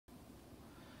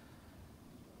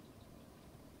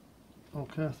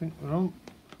Okay, I think we're on.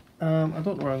 I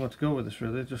don't know where I'm going to go with this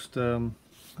really, just I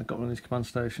got one of these command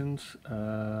stations.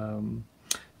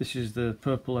 This is the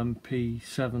purple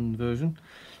MP7 version,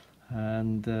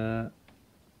 and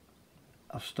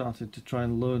I've started to try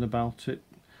and learn about it,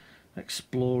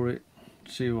 explore it,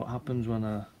 see what happens when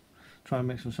I try and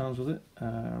make some sounds with it. I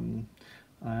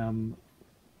am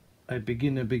a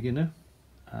beginner.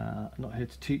 Not here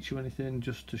to teach you anything,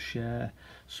 just to share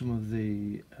some of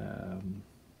the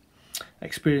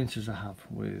experiences I have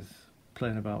with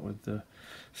playing about with the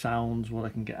sounds, what I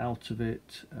can get out of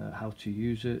it, how to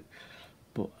use it,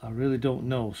 but I really don't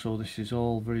know, so this is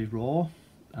all very raw,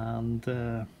 and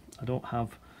I don't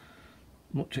have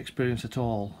much experience at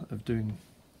all of doing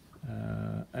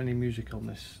any music on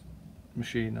this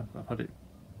machine. I've had it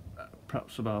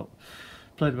perhaps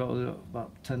played about with it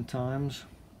about 10 times,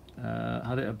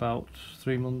 had it about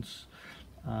 3 months,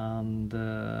 and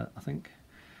I think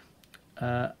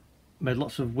made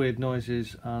lots of weird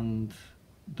noises and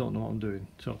don't know what I'm doing.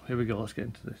 So here we go, let's get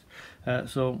into this.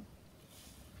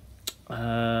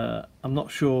 I'm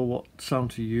not sure what sound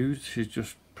to use. This is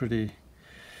just pretty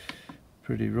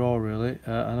raw really.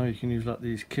 I know you can use like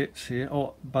these kits here.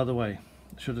 Oh, by the way,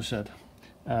 I should have said,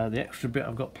 the extra bit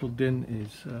I've got plugged in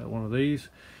is one of these,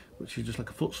 which is just like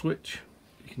a foot switch.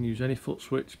 You can use any foot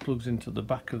switch, plugs into the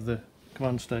back of the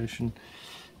command station.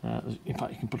 In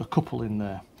fact, you can put a couple in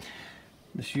there.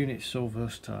 This unit is so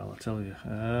versatile, I tell you.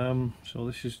 So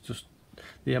this is just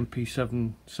the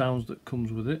MP7 sounds that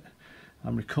comes with it.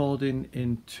 I'm recording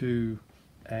into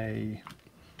a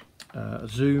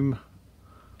Zoom.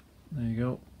 There you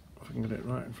go. If I can get it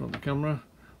right in front of the camera.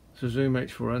 It's a Zoom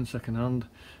H4n second hand.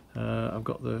 I've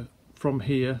got the from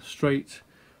here straight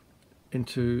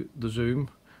into the Zoom,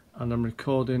 and I'm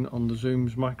recording on the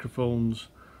Zoom's microphones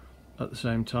at the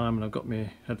same time, and I've got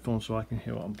my headphones so I can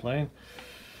hear what I'm playing.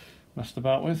 Messed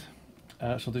about with.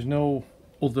 So there's no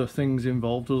other things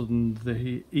involved other than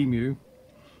the Emu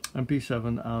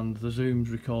MP7 and the Zoom's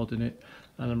recording it,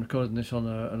 and I'm recording this on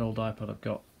an old iPad I've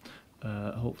got.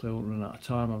 Hopefully I won't run out of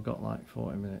time. I've got like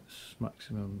 40 minutes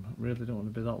maximum. I really don't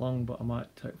want to be that long, but I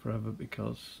might take forever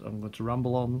because I'm going to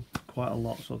ramble on quite a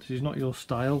lot. So if this is not your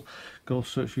style, go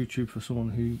search YouTube for someone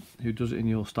who does it in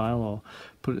your style, or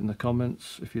put it in the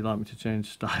comments if you'd like me to change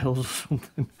styles or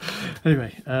something.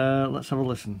 Anyway, let's have a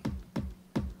listen.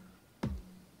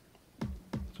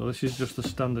 So this is just the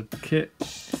standard kit.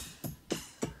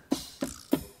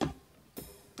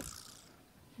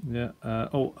 Yeah.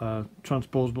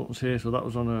 Transpose buttons here, so that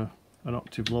was on an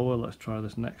octave lower. Let's try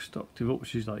this next octave up,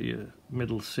 which is like your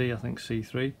middle C, I think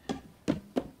C3.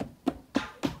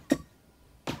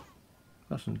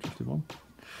 That's an interesting one.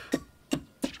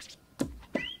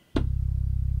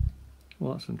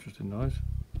 Well, that's an interesting noise.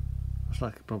 That's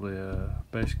like probably a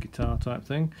bass guitar type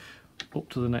thing. Up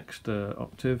to the next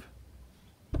octave.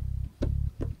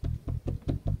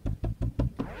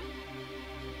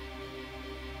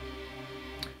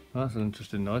 That's an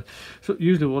interesting noise. So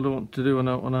usually what I want to do when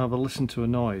I have a listen to a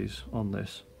noise on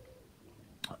this,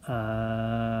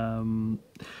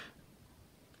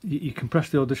 you can press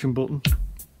the audition button,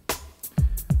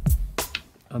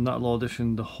 and that'll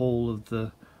audition the whole of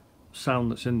the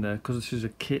sound that's in there, because this is a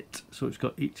kit, so it's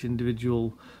got each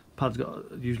individual pad's got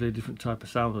usually a different type of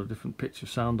sound or a different pitch of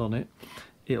sound on it.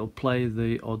 It'll play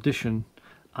the audition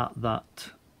at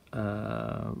that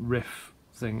riff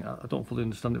thing. I don't fully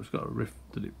understand it. It's got a riff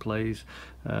that it plays.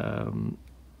 I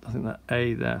think that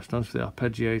A there stands for the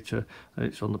arpeggiator, and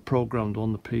it's on the programmed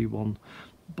one, the P1,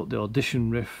 but the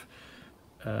audition riff,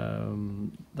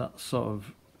 that's sort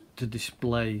of to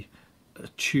display a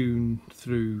tune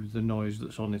through the noise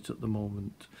that's on it at the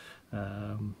moment.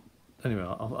 Anyway,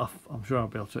 I'm sure I'll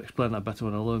be able to explain that better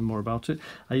when I learn more about it.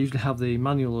 I usually have the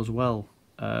manual as well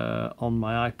on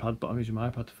my iPad, but I'm using my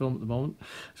iPad to film at the moment,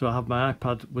 so I have my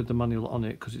iPad with the manual on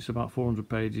it, because it's about 400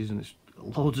 pages and it's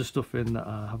loads of stuff in that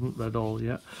I haven't read all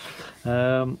yet.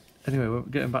 Anyway, we're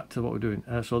getting back to what we're doing.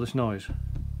 So this noise,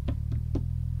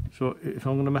 so if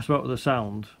I'm going to mess about with the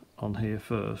sound on here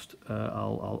first,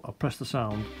 I'll press the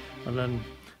sound, and then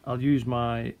I'll use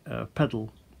my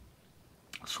pedal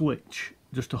switch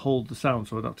just to hold the sound,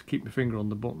 so I don't have to keep my finger on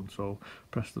the button. So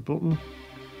press the button.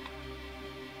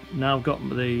 Now I've got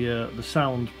the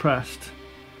sound pressed,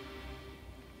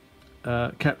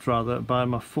 kept rather, by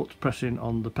my foot pressing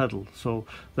on the pedal. So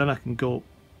then I can go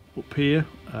up here.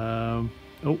 Oh,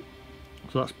 so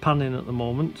that's panning at the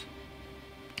moment.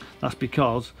 That's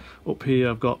because up here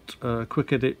I've got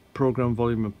quick edit, program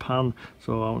volume and pan.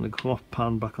 So I want to come off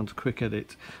pan back onto quick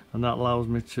edit, and that allows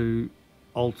me to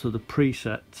alter the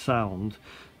preset sound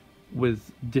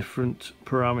with different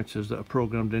parameters that are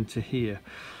programmed into here.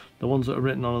 The ones that are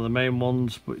written on are the main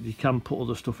ones, but you can put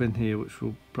other stuff in here, which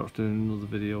we'll perhaps do in another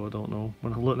video, I don't know,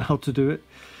 when I learn how to do it.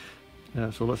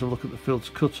 So let's have a look at the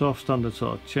filter cutoff, standard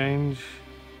sort of change.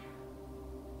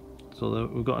 So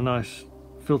we've got a nice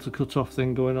filter cutoff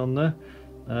thing going on there.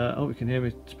 I hope you can hear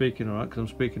me speaking alright, because I'm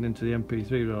speaking into the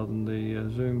MP3 rather than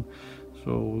the Zoom.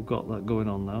 So we've got that going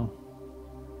on now.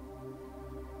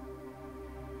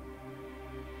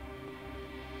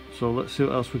 So let's see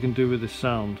what else we can do with this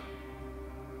sound.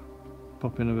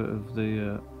 Pop in a bit of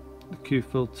the Q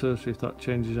filter, see if that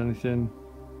changes anything.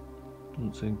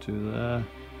 Doesn't seem to there.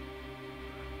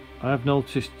 I have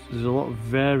noticed there's a lot of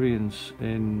variance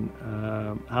in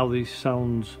how these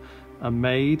sounds are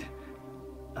made,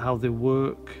 how they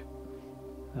work.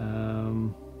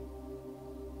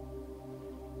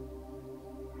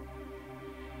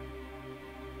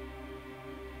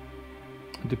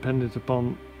 Dependent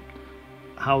upon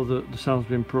how the sound's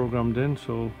been programmed in,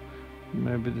 so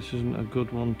maybe this isn't a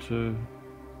good one to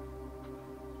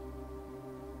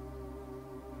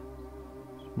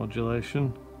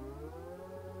modulation.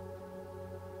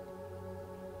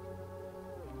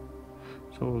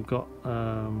 So we've got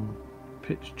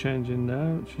pitch change in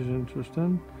there, which is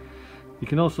interesting. You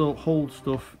can also hold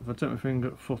stuff. If I take my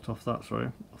foot off that, sorry,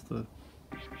 off the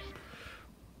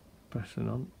pressing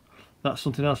on. That's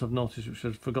something else I've noticed, which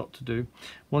I forgot to do.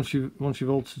 Once you've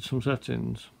altered some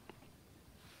settings,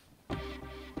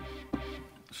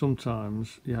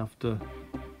 sometimes you have to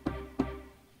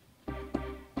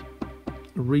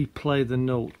replay the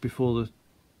note before the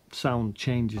sound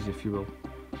changes, if you will.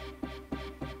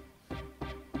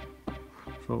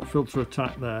 So filter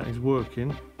attack there is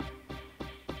working.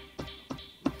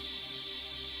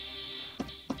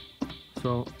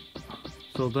 So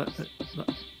that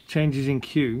changes in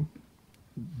Q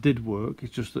did work,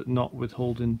 it's just that not with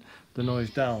holding the noise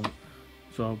down.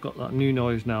 So I've got that new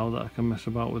noise now that I can mess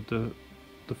about with the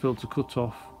filter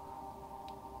cutoff.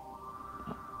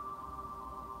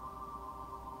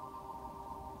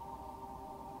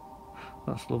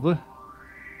 That's lovely.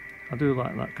 I do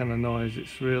like that kind of noise.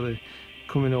 It's really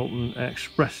coming up and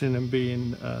expressing and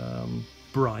being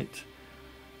bright.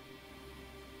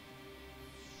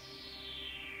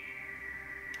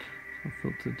 So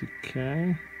filter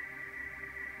decay.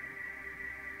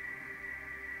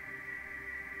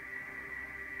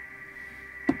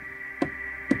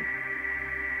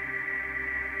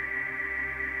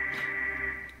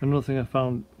 Another thing I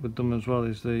found with them as well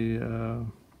is the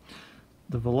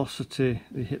velocity.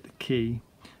 They hit the key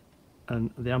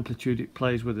and the amplitude it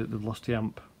plays with it, the velocity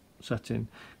amp setting.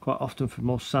 Quite often for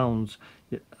most sounds,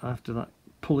 I have to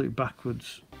pull it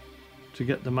backwards to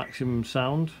get the maximum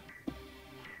sound.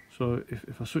 So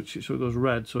if I switch it so it goes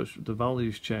red, so the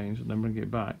values change, and then bring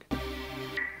it back,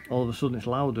 all of a sudden it's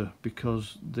louder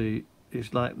because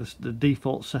it's like the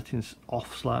default setting's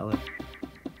off slightly.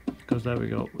 Because there we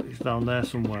go, it's down there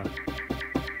somewhere.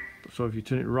 So if you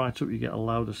turn it right up, you get a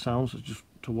louder sound. So just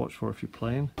to watch for if you're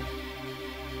playing.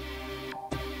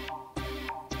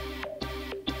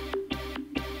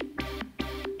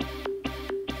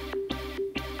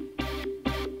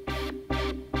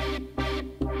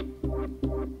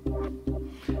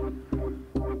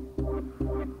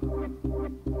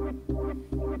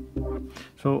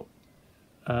 So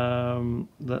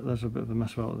there's a bit of a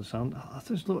mess about with the sound.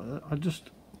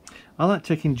 I like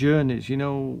taking journeys, you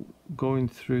know, going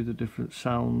through the different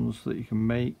sounds that you can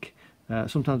make.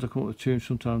 Sometimes I come up with tunes,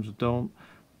 sometimes I don't.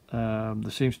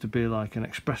 There seems to be like an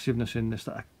expressiveness in this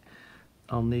that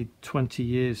I'll need 20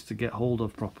 years to get hold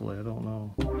of properly. I don't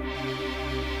know.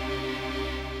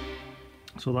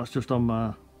 So that's just on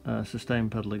my sustain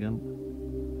pedal again.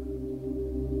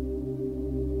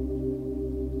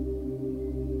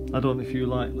 I don't know if you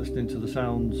like listening to the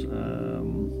sounds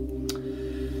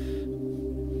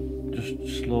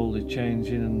just slowly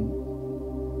changing and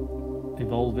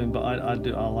evolving, but I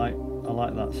like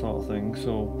that sort of thing.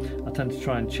 So I tend to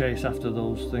try and chase after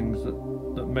those things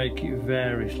that make it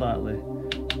vary slightly.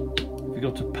 If you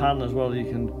go to pan as well, you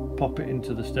can pop it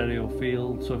into the stereo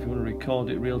field. So if you want to record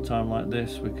it real time like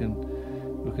this, we can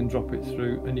drop it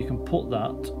through, and you can put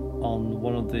that on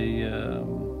one of the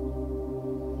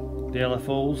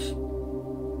LFOs,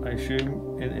 I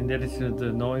assume, in the editing of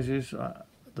the noises,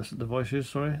 the voices,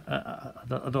 sorry.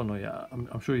 I don't know yet.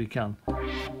 I'm sure you can.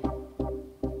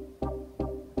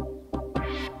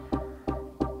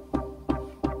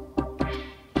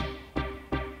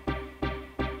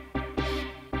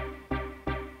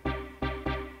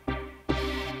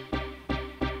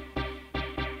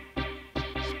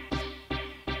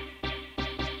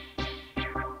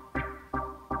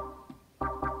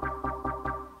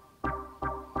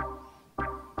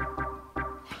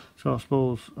 So I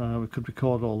suppose we could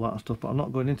record all that stuff, but I'm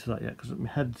not going into that yet because my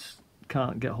head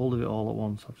can't get hold of it all at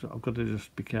once. I've got to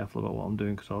just be careful about what I'm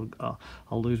doing because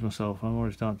I'll lose myself. I'm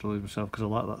already starting to lose myself because I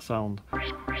like that sound.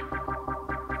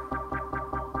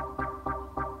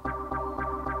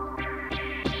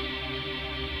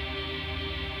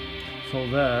 So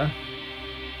there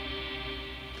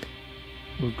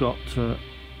we've got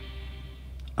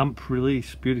amp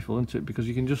release. Beautiful, isn't it? Because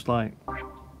you can just like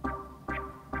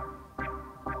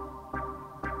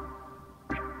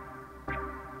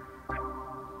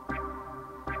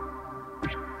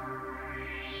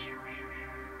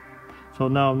so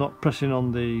now I'm not pressing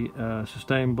on the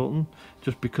sustain button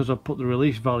just because I've put the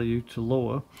release value to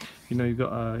lower. You know, you've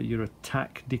got your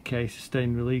attack, decay,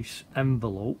 sustain, release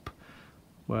envelope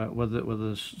where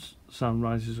the sound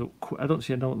rises up. I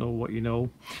don't know what you know,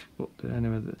 but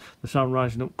anyway, the sound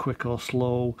rising up quick or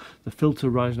slow, the filter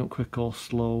rising up quick or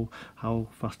slow, how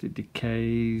fast it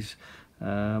decays,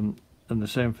 and the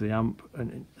same for the amp,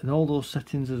 and all those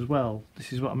settings as well.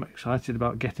 This is what I'm excited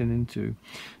about getting into.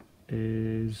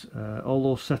 Is all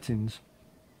those settings,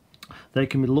 they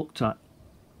can be looked at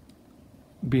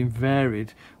being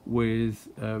varied with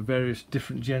various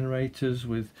different generators,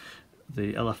 with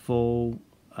the LFO.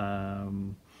 I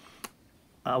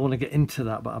want to get into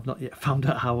that, but I've not yet found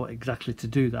out how exactly to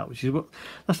do that, which is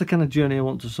that's the kind of journey I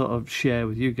want to sort of share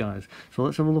with you guys. So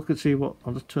let's have a look and see what,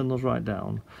 I'll just turn those right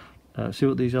down, see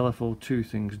what these LFO2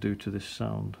 things do to this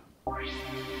sound.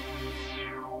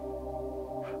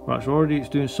 Right, so already it's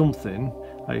doing something.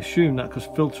 I assume that because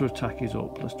filter attack is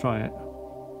up. Let's try it.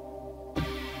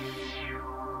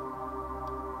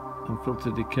 And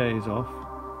filter decay is off.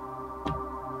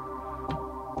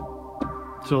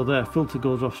 So there, filter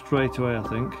goes off straight away, I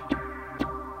think.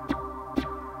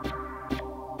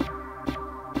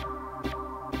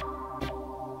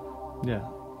 Yeah,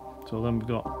 so then we've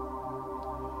got,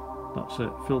 that's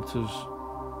it, filters,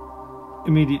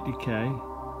 immediate decay.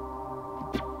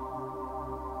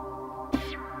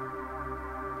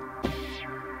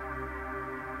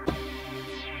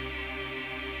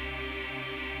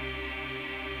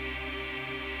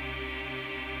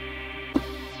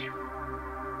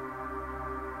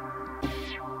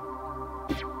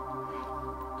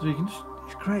 So you can just,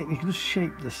 it's great, you can just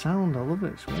shape the sound. I love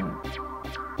it, it's great.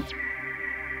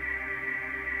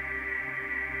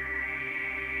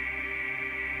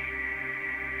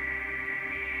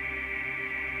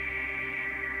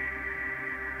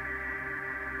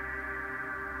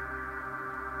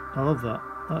 I love that.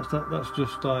 That's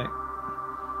just like,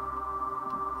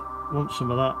 want some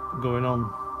of that going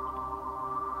on.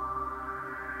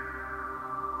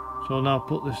 So now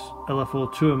put this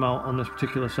LFO2 amount on this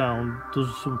particular sound,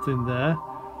 does something there.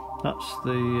 That's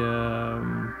the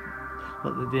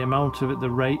amount of it, the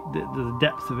rate, the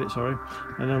depth of it, sorry.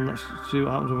 And then let's see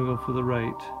what happens when we go for the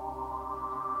rate.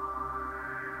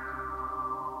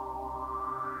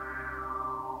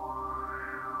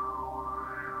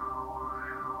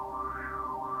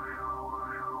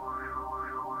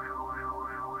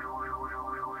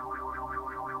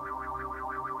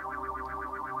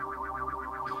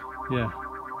 Yeah.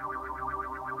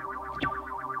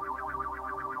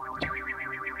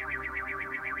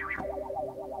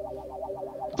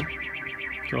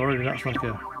 So already that's like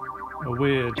a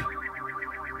weird,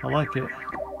 I like it.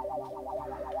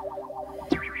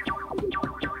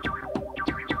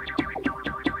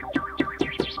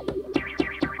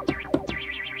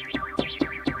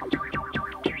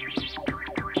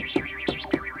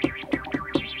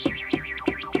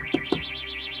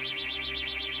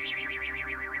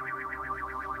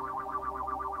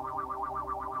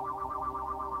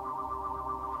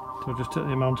 So just take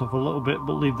the amount off a little bit,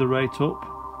 but leave the rate up.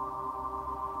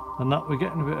 And that we're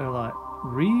getting a bit of like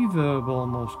reverb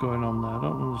almost going on there. I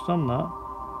don't understand that.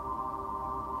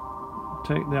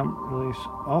 Take the amp release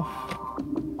off.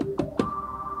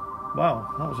 Wow,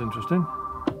 that was interesting.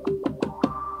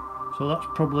 So that's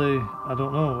probably, I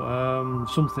don't know,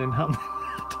 something happening.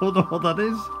 I don't know what that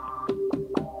is.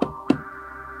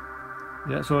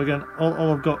 Yeah, so again,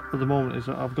 all I've got at the moment is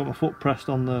I've got my foot pressed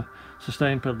on the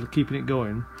sustain pedal, keeping it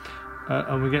going,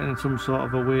 and we're getting some sort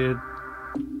of a weird.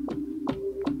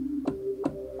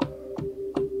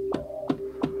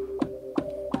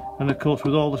 And of course,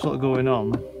 with all this sort of going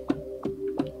on,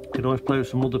 you can always play with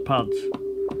some other pads.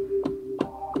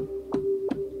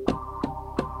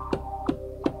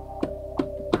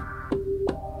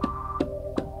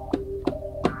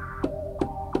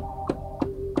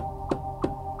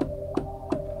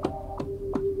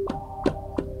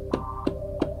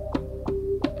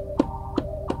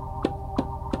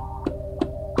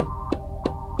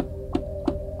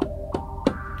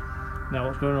 Now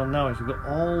what's going on now is we've got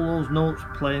all those notes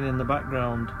playing in the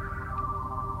background.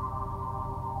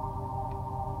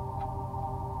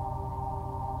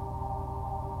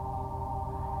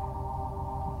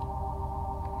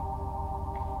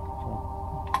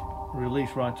 So release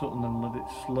right up and then let it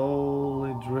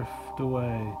slowly drift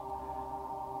away.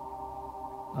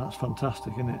 That's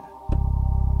fantastic, isn't it?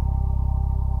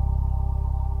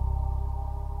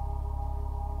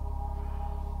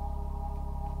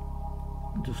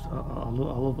 Just, I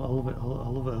love it, I love it, I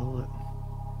love it, I love it.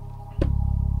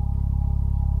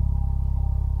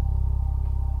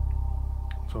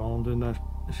 So all I'm doing now,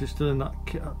 this is still in that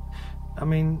kit. I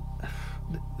mean,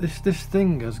 this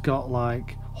thing has got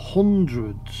like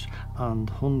hundreds and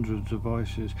hundreds of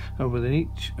voices, and within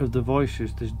each of the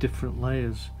voices there's different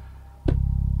layers.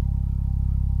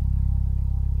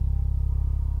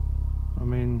 I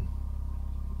mean,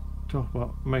 talk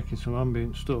about making some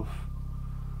ambient stuff.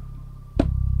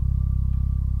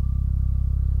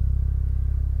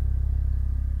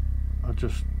 I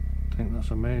just think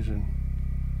that's amazing.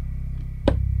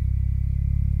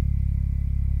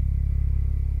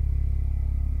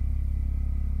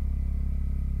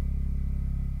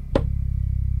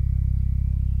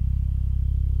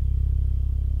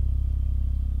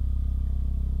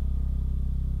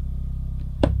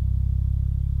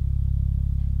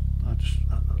 I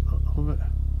love it.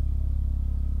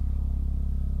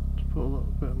 Let's put a little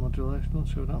bit of modulation on,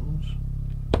 see what happens.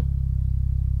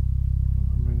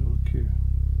 Cue.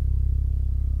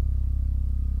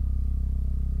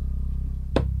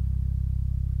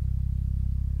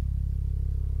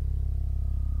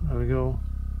 There we go.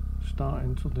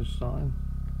 Starting, something's starting.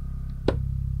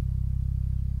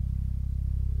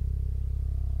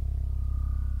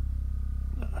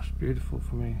 That's beautiful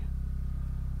for me.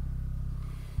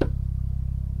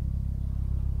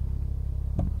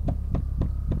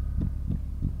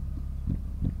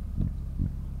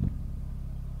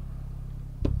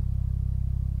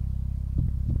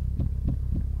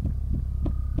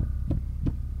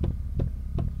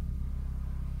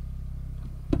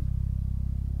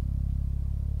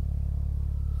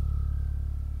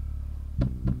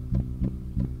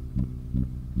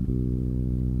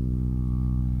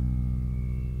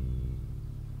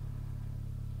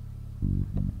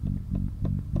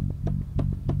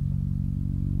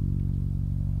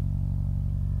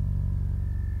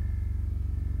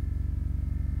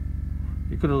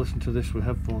 You've got to listen to this with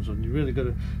headphones on. You really got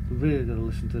to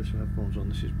listen to this with headphones on.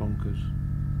 This is bonkers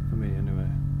for me, anyway.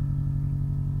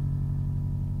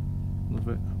 Love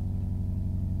it.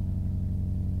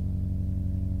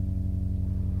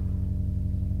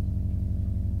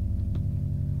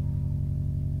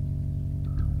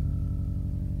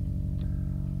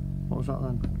 What was that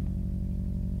then?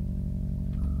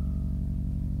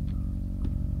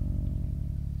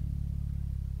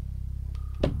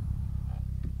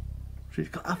 So it's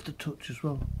got aftertouch as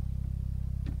well.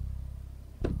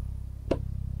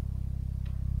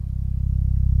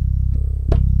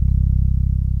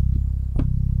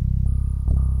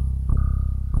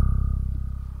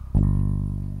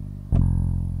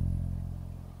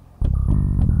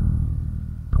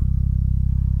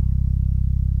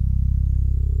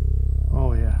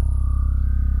 Oh yeah,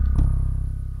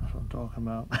 that's what I'm talking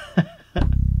about.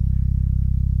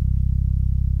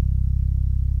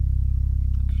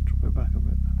 Back a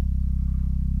bit.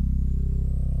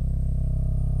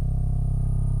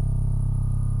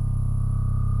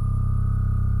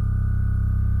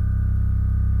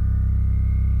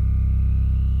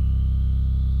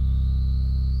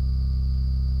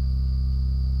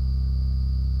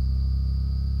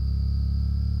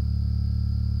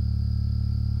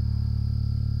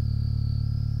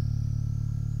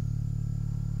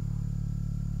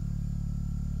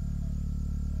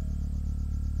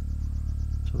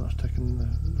 So that's taking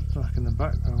back in the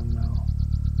background now.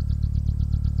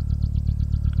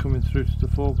 Coming through to the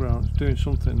foreground, it's doing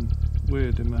something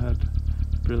weird in my head.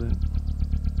 Brilliant.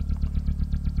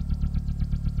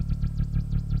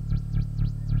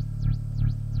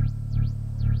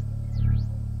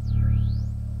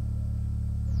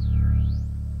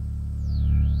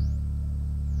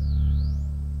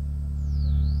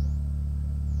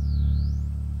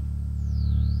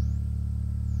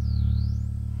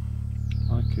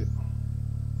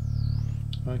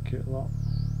 Like it a lot.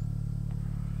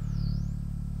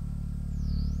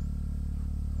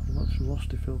 I've actually lost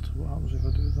the filter. What happens if I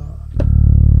do that?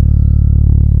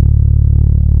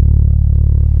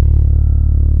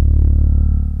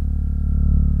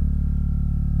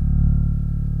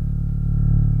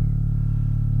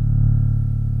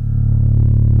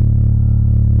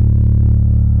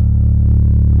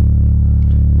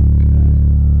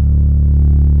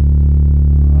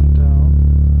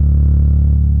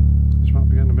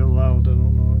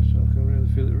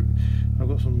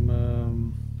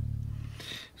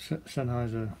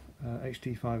 Sennheiser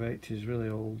HT580s, really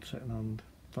old, second-hand,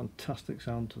 fantastic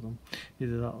sound to them.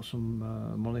 Either that or some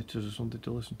monitors or something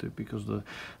to listen to, because the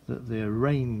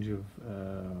range of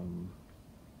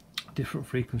different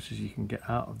frequencies you can get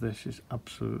out of this is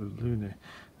absolutely loony.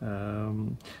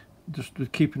 Just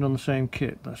keeping on the same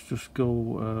kit, let's just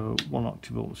go 1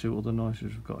 octave up and see what other noises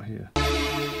we've got here.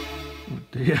 Oh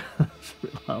dear, that's a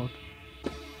bit loud.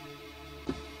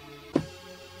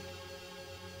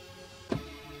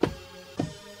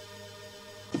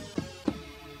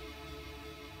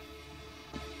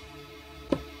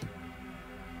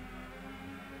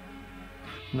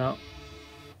 Now,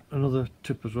 another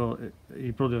tip as well,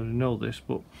 you probably already know this,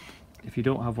 but if you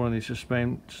don't have one of these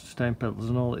sustain pedals,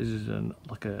 and all it is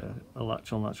like a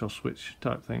latch on, latch off switch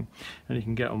type thing, and you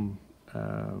can get them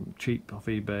cheap off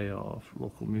eBay or off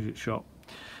local music shop.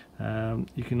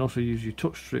 You can also use your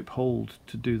touch strip hold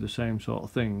to do the same sort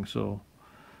of thing. So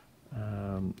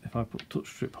if I put touch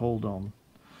strip hold on,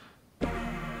 so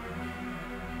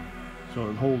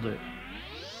I'll hold it,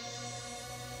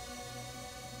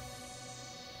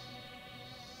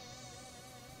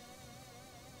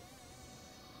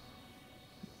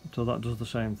 so that does the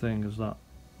same thing as that.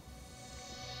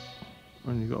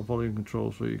 And you've got a volume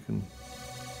control, so you can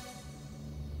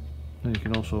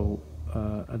also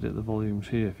edit the volumes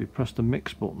here. If you press the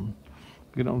mix button,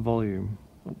 get it on volume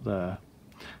up there,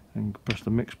 and press the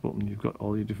mix button, you've got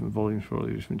all your different volumes for all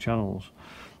your different channels.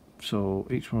 So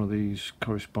each one of these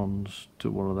corresponds to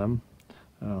one of them.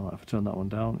 If I turn that one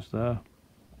down, it's there.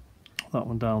 That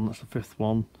one down, that's the 5th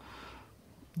one.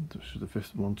 This is the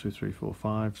 5th, 1, 2, 3, 4,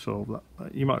 5. So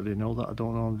that, you might already know that. I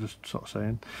don't know. I'm just sort of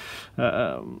saying.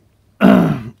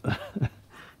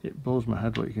 It blows my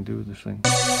head what you can do with this thing.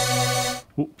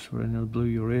 Whoops! I nearly blew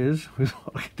your ears with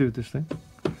what I can do with this thing.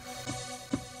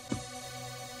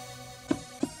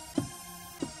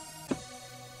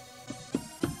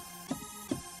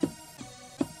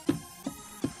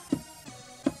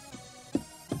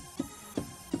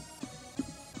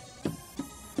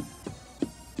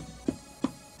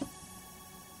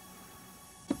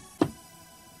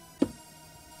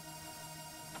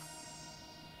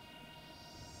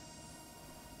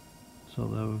 So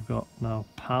there we've got now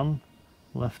pan,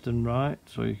 left and right,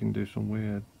 so you can do some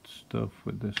weird stuff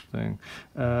with this thing.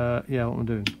 Yeah, what I'm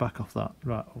doing, back off that.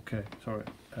 Right, okay, sorry.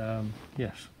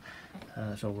 Yes,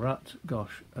 so we're at,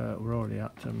 gosh, we're already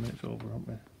at 10 minutes over, aren't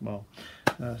we? Well,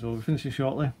 so we're finishing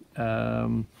shortly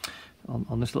on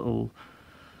this little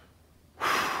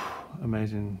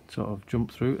amazing sort of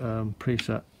jump through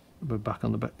preset. We're back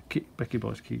on the Becky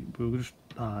Boys key. We were just,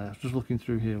 I was just looking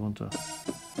through here, wasn't I?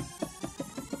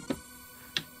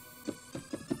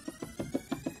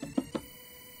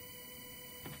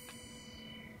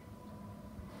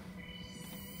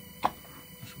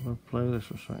 I'll play this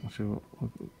for a second, see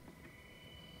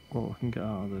what we can get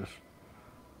out of this.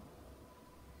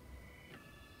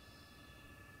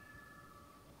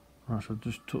 Right, so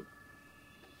just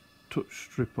touch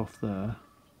strip off there.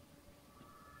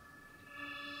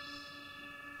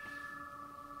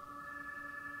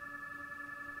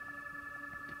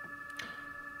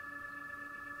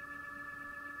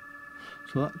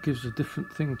 So that gives a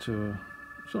different thing to a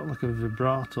sort of like a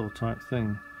vibrato type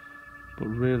thing, but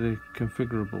really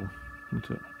configurable, isn't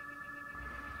it?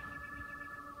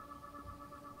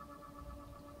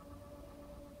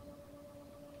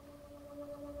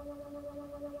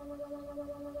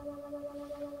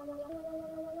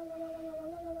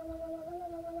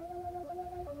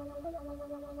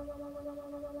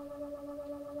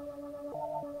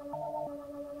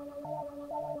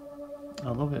 I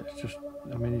love it. It's just,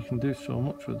 I mean, you can do so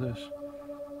much with this.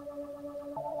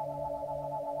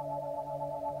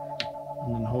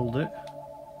 And then hold it.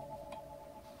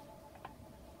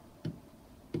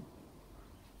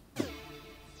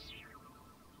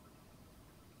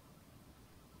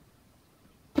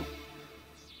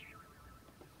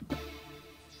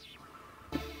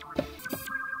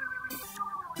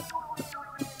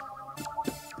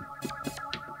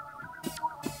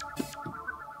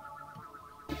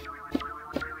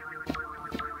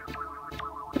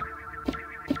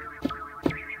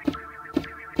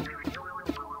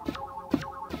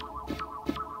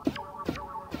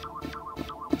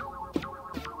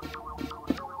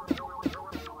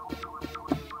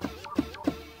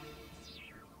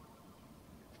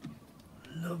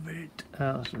 Love it. We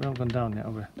haven't gone down yet,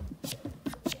 have we?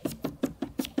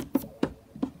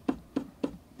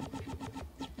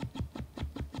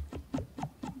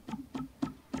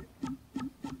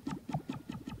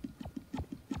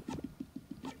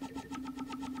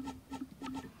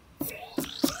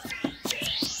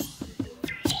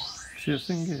 See, the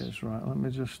thing is, right, let me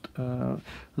just, at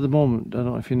the moment, I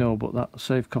don't know if you know, but that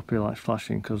save copy light's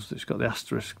flashing because it's got the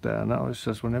asterisk there, and that always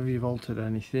says whenever you've altered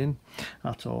anything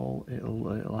at all,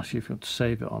 it'll ask you if you want to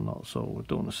save it or not, so we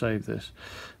don't want to save this.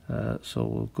 So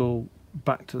we'll go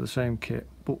back to the same kit,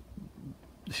 but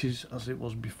this is as it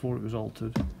was before it was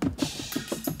altered.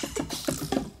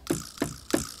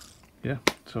 Yeah,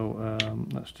 so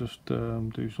let's just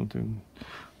do something,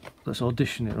 let's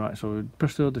audition it, right, so we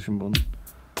press the audition button.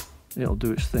 It'll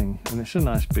do its thing, and it's a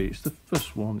nice beat. It's the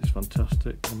first one, it's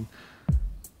fantastic. And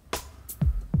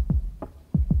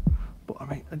but I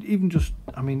mean, even just,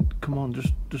 I mean, come on,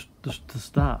 just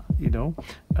that, you know.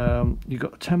 You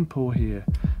got a tempo here.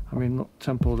 I mean, look,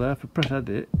 tempo there. If I press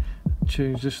edit,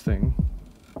 change this thing.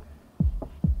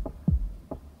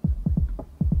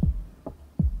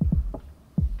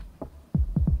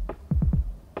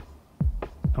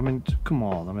 I mean, come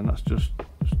on. I mean, that's just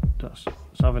that's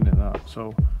having it that.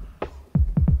 So.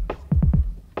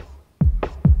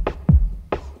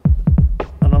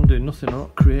 Doing nothing, I'm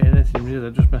not creating anything really,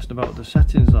 I'm just messing about with the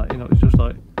settings, like, you know, it's just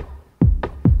like,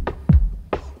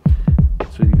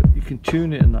 so you can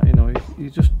tune it and that, you know, you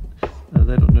just,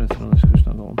 they don't do anything on this because it's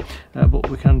not on, but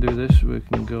we can do this, we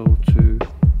can go to,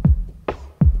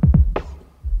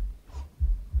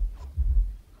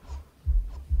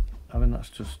 I mean, that's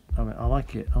just, I mean, I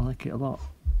like it a lot.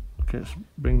 Okay, let's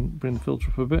bring the filter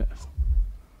up a bit.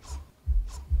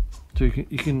 So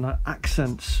you can like,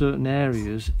 accent certain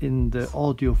areas in the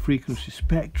audio frequency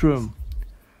spectrum.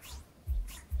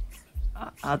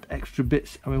 Add extra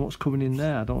bits. I mean, what's coming in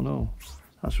there? I don't know.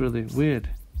 That's really weird.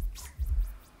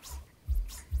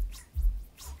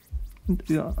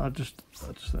 Yeah, I just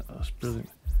think that's brilliant.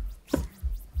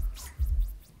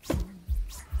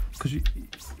 Because you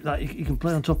can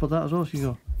play on top of that as well. So you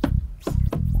go.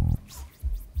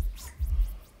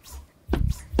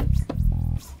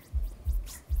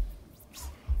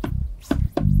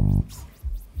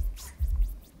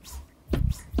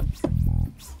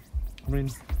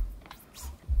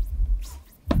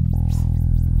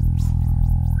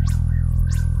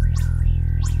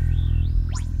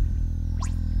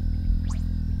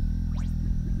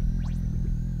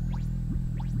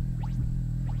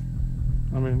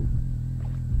 I mean,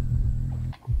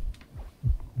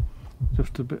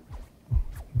 just a bit.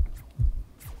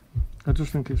 I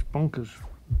just think it's bonkers.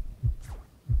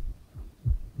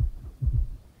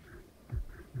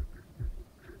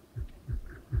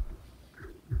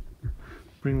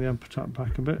 Bring the amp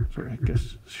back a bit so it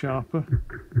gets sharper.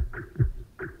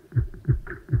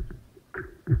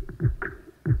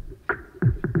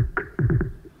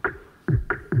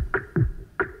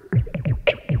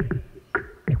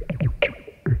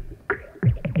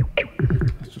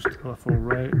 Let's just tell a full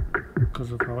rate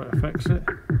because of how it affects it.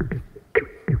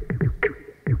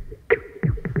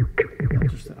 I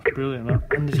just think that's brilliant, that.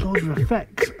 And there's loads of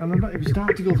effects, and I'm not even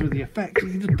starting to go through the effects. You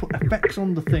can just put effects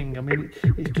on the thing. I mean,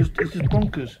 it's just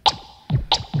bonkers.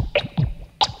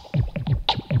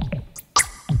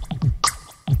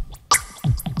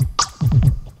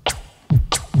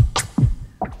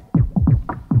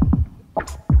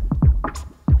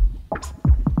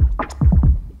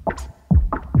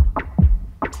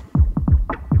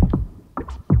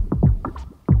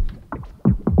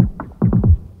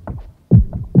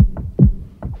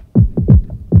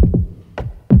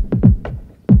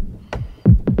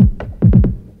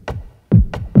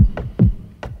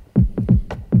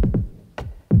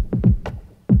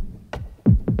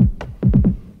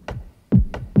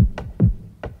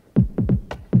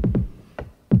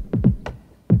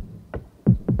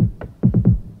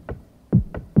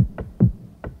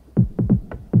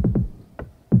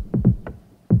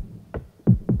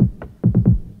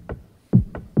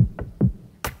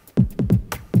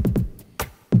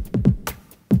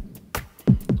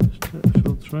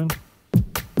 In.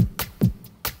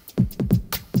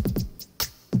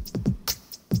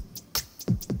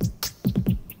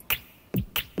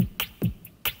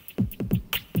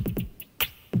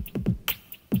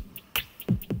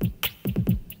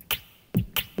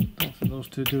 Don't think those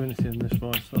two do anything in this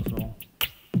voice, that's all.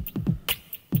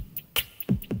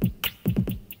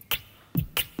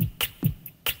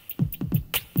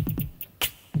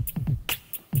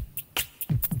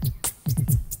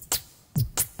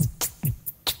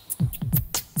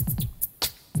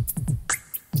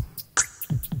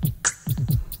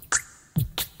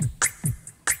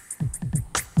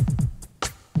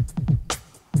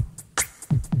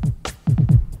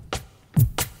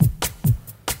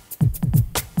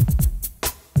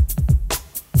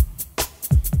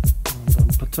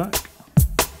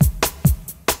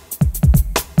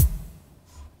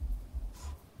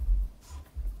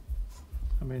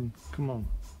 on, come on.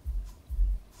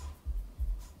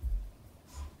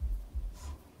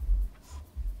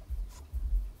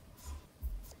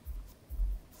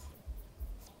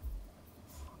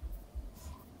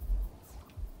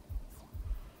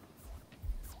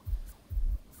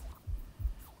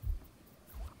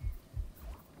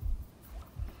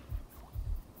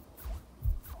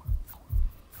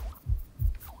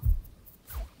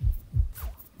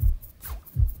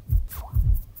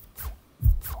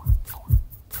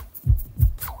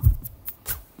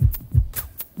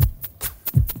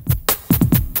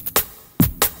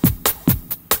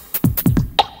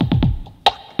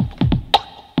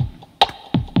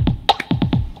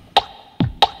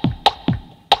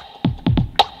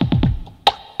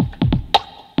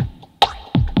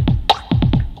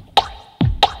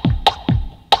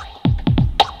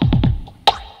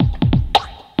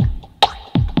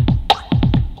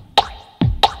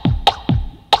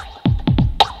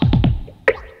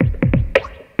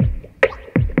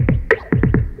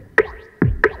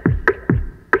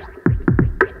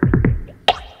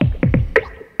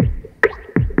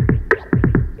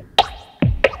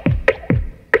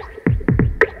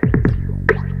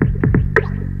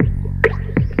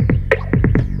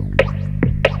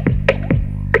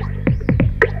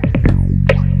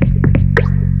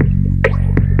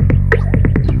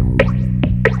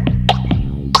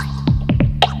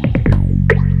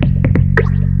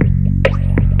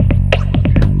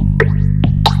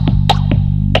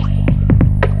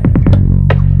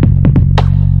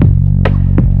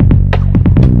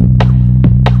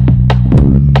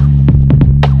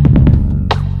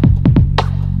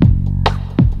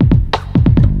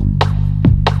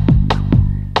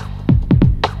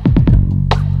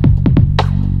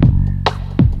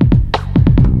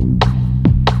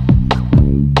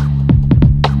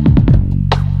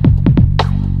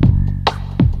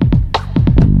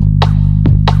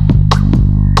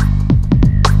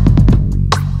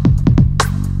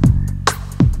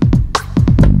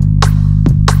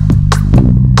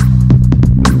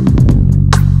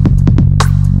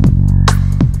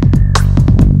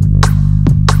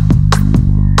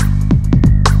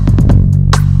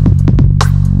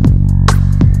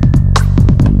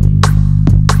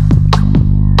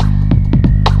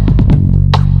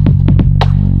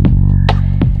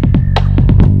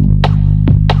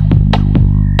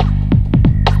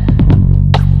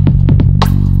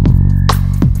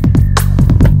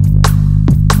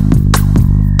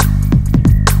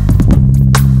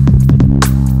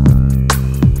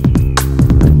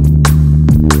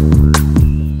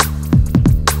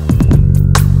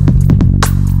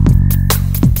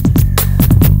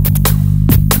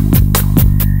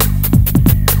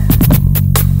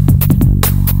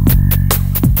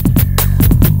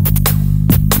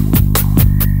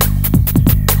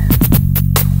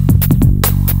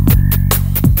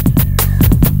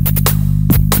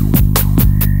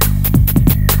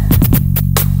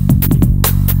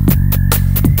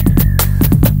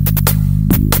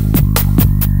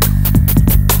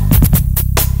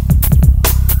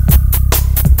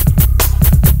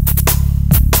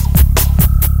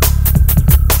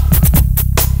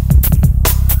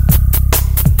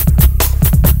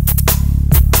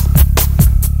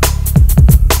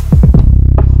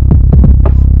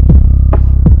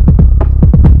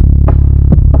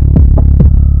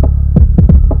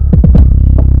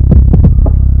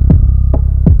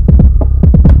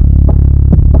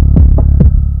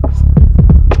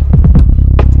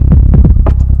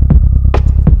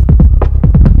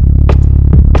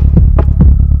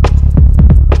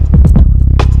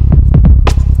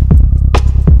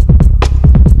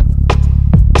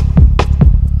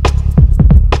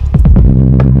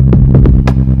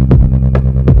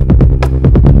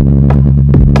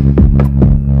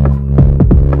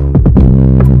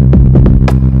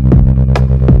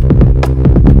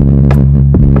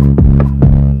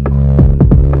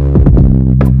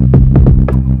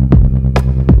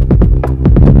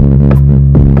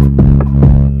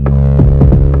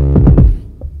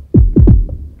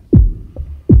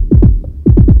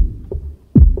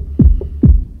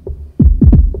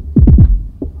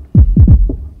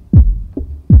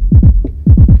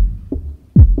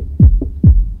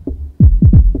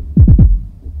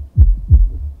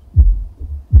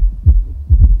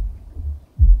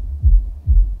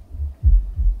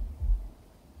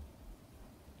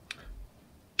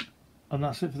 and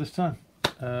that's it for this time.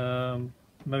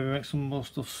 Maybe make some more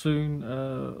stuff soon.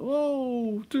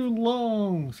 Whoa, too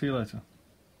long. See you later.